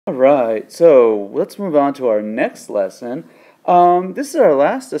All right, so let's move on to our next lesson. This is our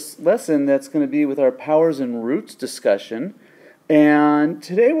last lesson that's going to be with our powers and roots discussion. And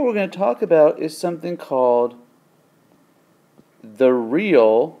today what we're going to talk about is something called the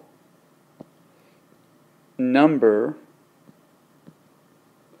real number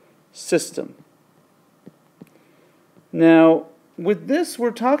system. Now, with this,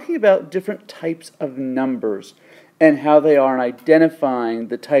 we're talking about different types of numbers and how they are in identifying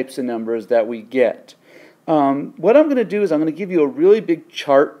the types of numbers that we get. What I'm going to do is I'm going to give you a really big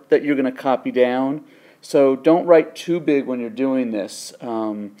chart that you're going to copy down. So don't write too big when you're doing this.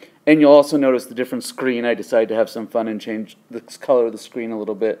 And you'll also notice the different screen. I decided to have some fun and change the color of the screen a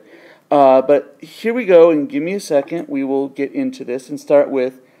little bit. But here we go, and give me a second. We will get into this and start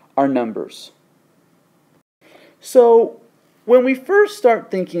with our numbers. So when we first start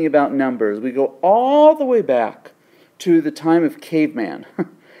thinking about numbers, we go all the way back to the time of caveman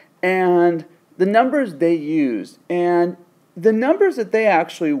and the numbers they used. And the numbers that they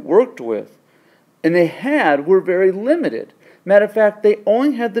actually worked with and they had were very limited. Matter of fact, they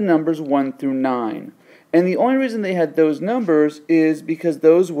only had the numbers 1 through 9. And the only reason they had those numbers is because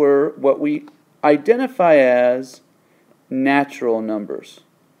those were what we identify as natural numbers.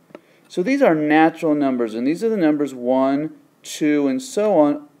 So these are natural numbers, and these are the numbers 1, 2, and so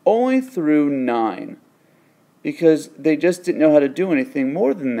on, only through 9, because they just didn't know how to do anything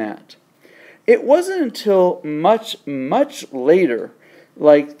more than that. It wasn't until much, much later,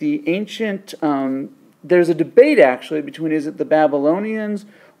 like the ancient, there's a debate actually between is it the Babylonians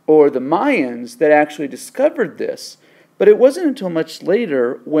or the Mayans that actually discovered this, but it wasn't until much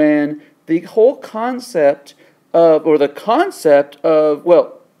later when the whole concept of,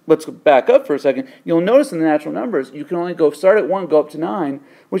 well, let's back up for a second. You'll notice in the natural numbers, you can only start at 1, go up to 9,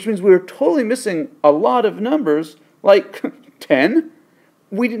 which means we were totally missing a lot of numbers, like 10.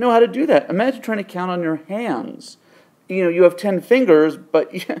 We didn't know how to do that. Imagine trying to count on your hands. You know, you have 10 fingers,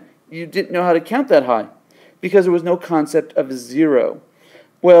 but you didn't know how to count that high because there was no concept of 0.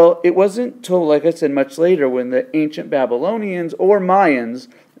 Well, it wasn't until, like I said, much later when the ancient Babylonians or Mayans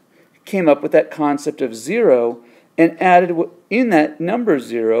came up with that concept of 0 and added in that number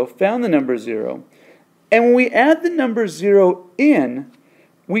 0, found the number 0. And when we add the number 0 in,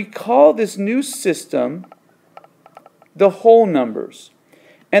 we call this new system the whole numbers.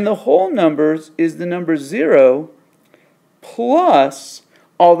 And the whole numbers is the number 0 plus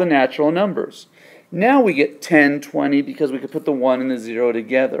all the natural numbers. Now we get 10, 20 because we could put the 1 and the 0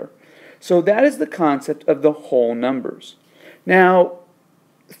 together. So that is the concept of the whole numbers. Now,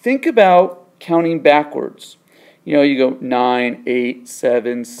 think about counting backwards. You know, you go 9, 8,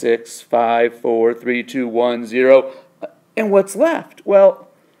 7, 6, 5, 4, 3, 2, 1, 0. And what's left? Well,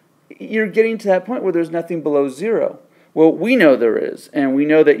 you're getting to that point where there's nothing below 0. Well, we know there is, and we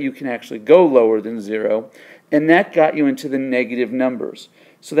know that you can actually go lower than 0, and that got you into the negative numbers.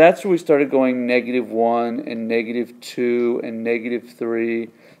 So that's where we started going -1 and -2 and -3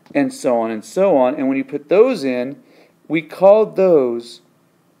 and so on and so on. And when you put those in, we called those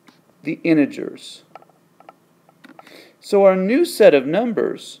the integers. So our new set of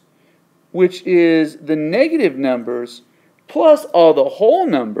numbers, which is the negative numbers plus all the whole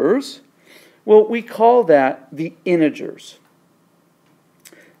numbers, well, we call that the integers.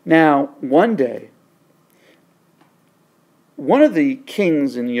 Now, one day, one of the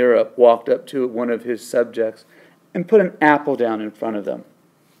kings in Europe walked up to one of his subjects and put an apple down in front of them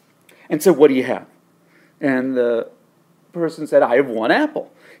and said, "What do you have?" And the person said, "I have 1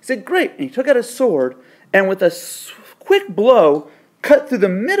 apple." He said, "Great." And he took out a sword and with a quick blow cut through the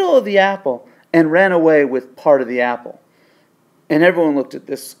middle of the apple and ran away with part of the apple. And everyone looked at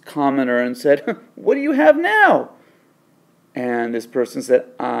this commoner and said, "What do you have now?" And this person said,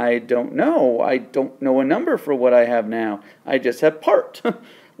 "I don't know. I don't know a number for what I have now. I just have part."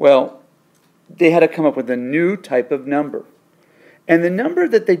 Well, they had to come up with a new type of number. And the number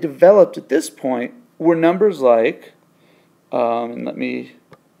that they developed at this point were numbers like, let me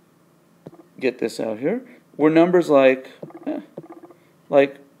get this out here, were numbers like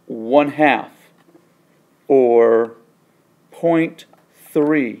 1/2 or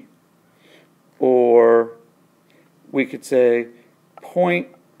 0.3, or we could say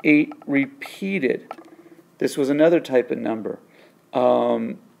 0.8 repeated. This was another type of number.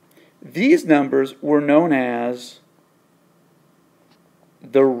 These numbers were known as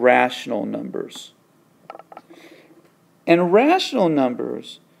the rational numbers. And rational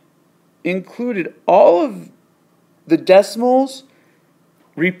numbers included all of the decimals,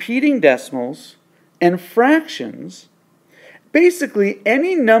 repeating decimals, and fractions. Basically,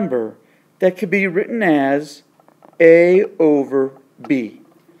 any number that could be written as A over B.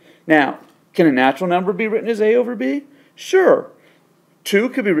 Now, can a natural number be written as a over b? Sure. 2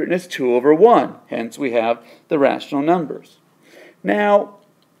 could be written as 2 over 1. Hence, we have the rational numbers. Now,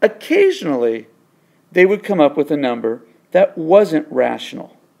 occasionally, they would come up with a number that wasn't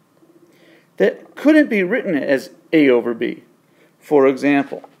rational, that couldn't be written as a over b. For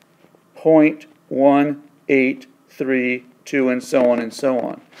example, 0.183, and so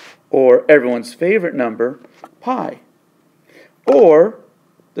on, or everyone's favorite number, pi, or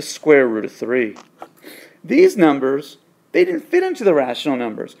the square root of 3. These numbers, they didn't fit into the rational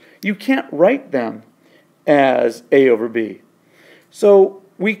numbers. You can't write them as a over b. So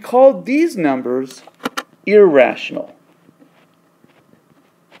we called these numbers irrational.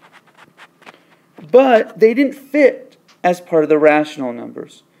 But they didn't fit as part of the rational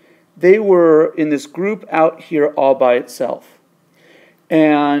numbers. They were in this group out here all by itself.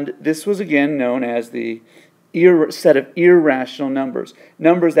 And this was again known as the set of irrational numbers,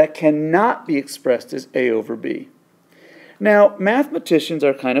 numbers that cannot be expressed as a over b. Now, mathematicians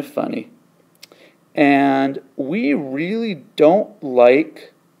are kind of funny, and we really don't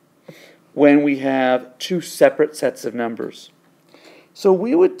like when we have two separate sets of numbers. So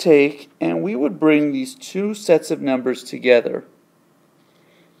we would take and we would bring these two sets of numbers together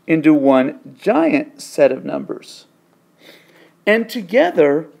into one giant set of numbers. And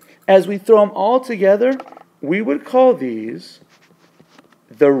together, as we throw them all together, we would call these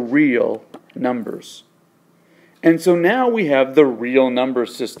the real numbers. And so now we have the real number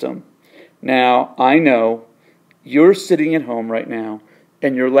system. Now, I know you're sitting at home right now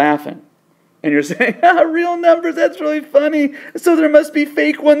and you're laughing. And you're saying, real numbers, that's really funny. So there must be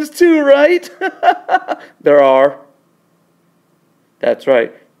fake ones too, right? There are. That's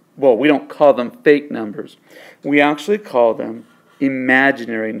right. Well, we don't call them fake numbers. We actually call them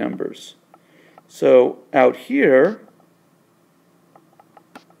imaginary numbers. So out here,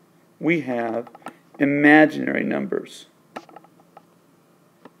 we have imaginary numbers.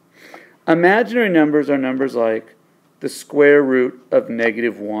 Imaginary numbers are numbers like the square root of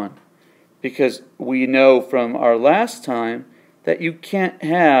 -1. Because we know from our last time that you can't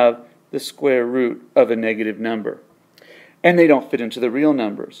have the square root of a negative number. And they don't fit into the real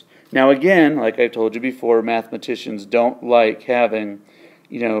numbers. Now again, like I told you before, mathematicians don't like having,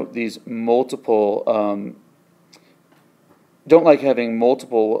 these multiple, I'm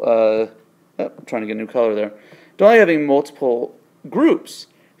trying to get a new color there. Don't like having multiple groups.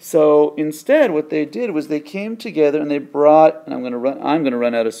 So instead, what they did was they came together and they brought, and I'm going to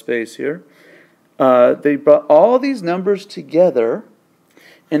run out of space here. They brought all these numbers together,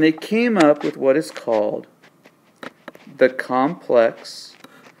 and they came up with what is called the complex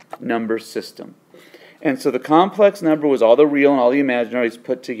number system. And so the complex number was all the real and all the imaginaries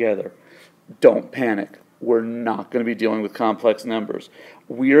put together. Don't panic. We're not going to be dealing with complex numbers.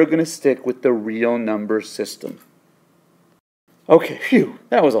 We are going to stick with the real number system. Okay, phew,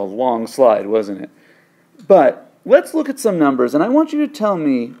 that was a long slide, wasn't it? But let's look at some numbers, and I want you to tell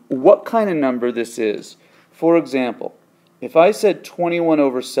me what kind of number this is. For example, if I said 21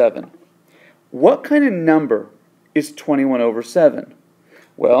 over 7, what kind of number is 21 over 7?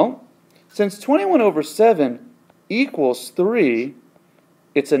 Well, since 21 over 7 equals 3,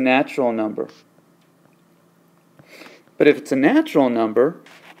 it's a natural number. But if it's a natural number,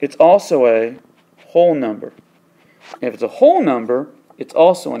 it's also a whole number. And if it's a whole number, it's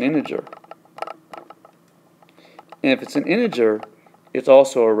also an integer. And if it's an integer, it's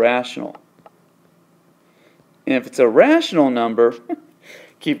also a rational. And if it's a rational number,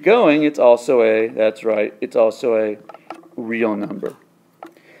 keep going, it's also that's right, it's also a real number.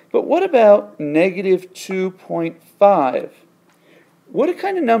 But what about -2.5? What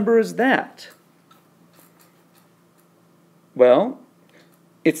kind of number is that? Well,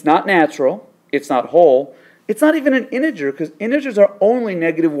 it's not natural, it's not whole, it's not even an integer, because integers are only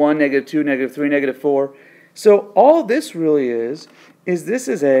 -1, -2, -3, -4. So all this really is this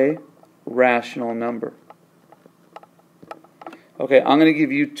is a rational number. Okay, I'm going to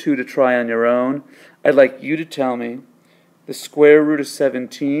give you 2 to try on your own. I'd like you to tell me the square root of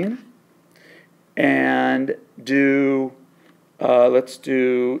 17 and let's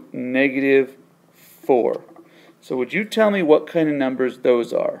do -4. So would you tell me what kind of numbers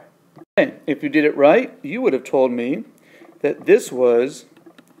those are? Okay, if you did it right, you would have told me that this was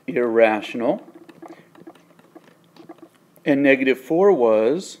irrational. And -4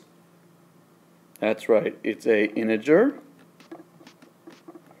 was, that's right, it's a integer.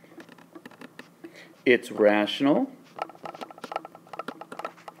 It's rational.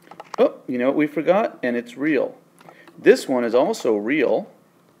 Oh, you know what we forgot? And it's real. This one is also real.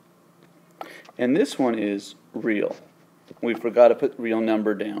 And this one is real. We forgot to put real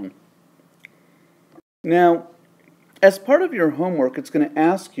number down. Now, as part of your homework, it's going to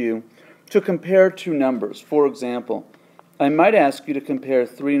ask you to compare two numbers. For example, I might ask you to compare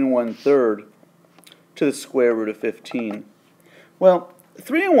 3 1/3 to the square root of 15. Well,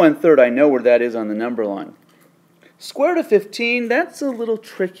 3 1/3, I know where that is on the number line. Square root of 15, that's a little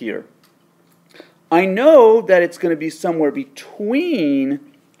trickier. I know that it's going to be somewhere between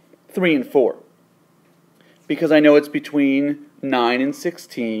 3 and 4, because I know it's between 9 and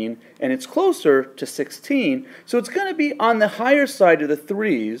 16, and it's closer to 16, so it's going to be on the higher side of the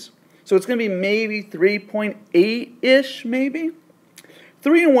 3's, so it's going to be maybe 3.8-ish, maybe?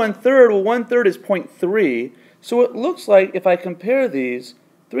 3 1/3, well, 1/3 is 0.3, so it looks like if I compare these,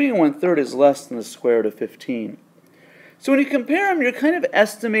 3 1/3 is less than the square root of 15. So when you compare them, you're kind of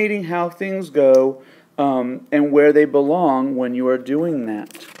estimating how things go and where they belong when you are doing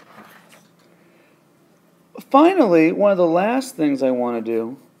that. Finally, one of the last things I want to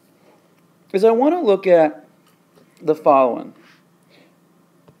do is I want to look at the following.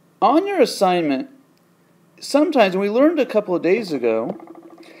 On your assignment, sometimes, and we learned a couple of days ago,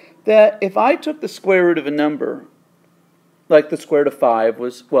 that if I took the square root of a number, like the square root of 5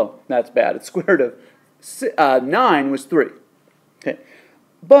 was, well, that's bad. The square root of 9 was 3. Okay.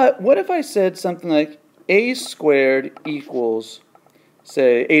 But what if I said something like a squared equals,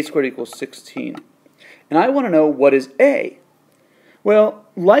 say, a squared equals 16? And I want to know what is a. Well,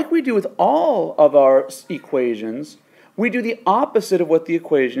 like we do with all of our equations, we do the opposite of what the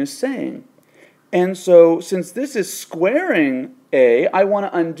equation is saying. And so, since this is squaring a, I want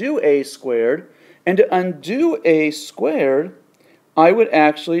to undo a squared. And to undo a squared, I would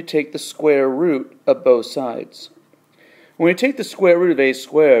actually take the square root of both sides. When you take the square root of a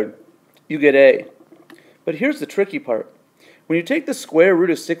squared, you get a. But here's the tricky part. When you take the square root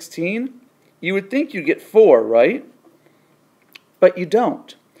of 16, you would think you'd get 4, right? But you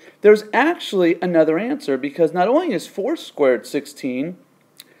don't. There's actually another answer, because not only is 4 squared 16,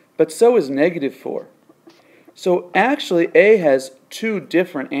 but so is negative 4. So actually a has two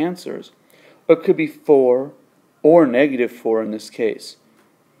different answers. It could be 4 or negative 4 in this case.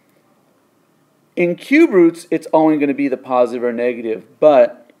 In cube roots, it's only going to be the positive or negative,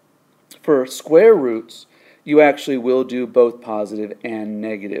 but for square roots, you actually will do both positive and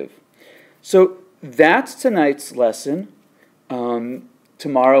negative. So that's tonight's lesson.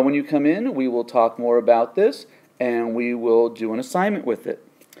 Tomorrow when you come in, we will talk more about this, and we will do an assignment with it.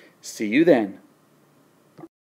 See you then.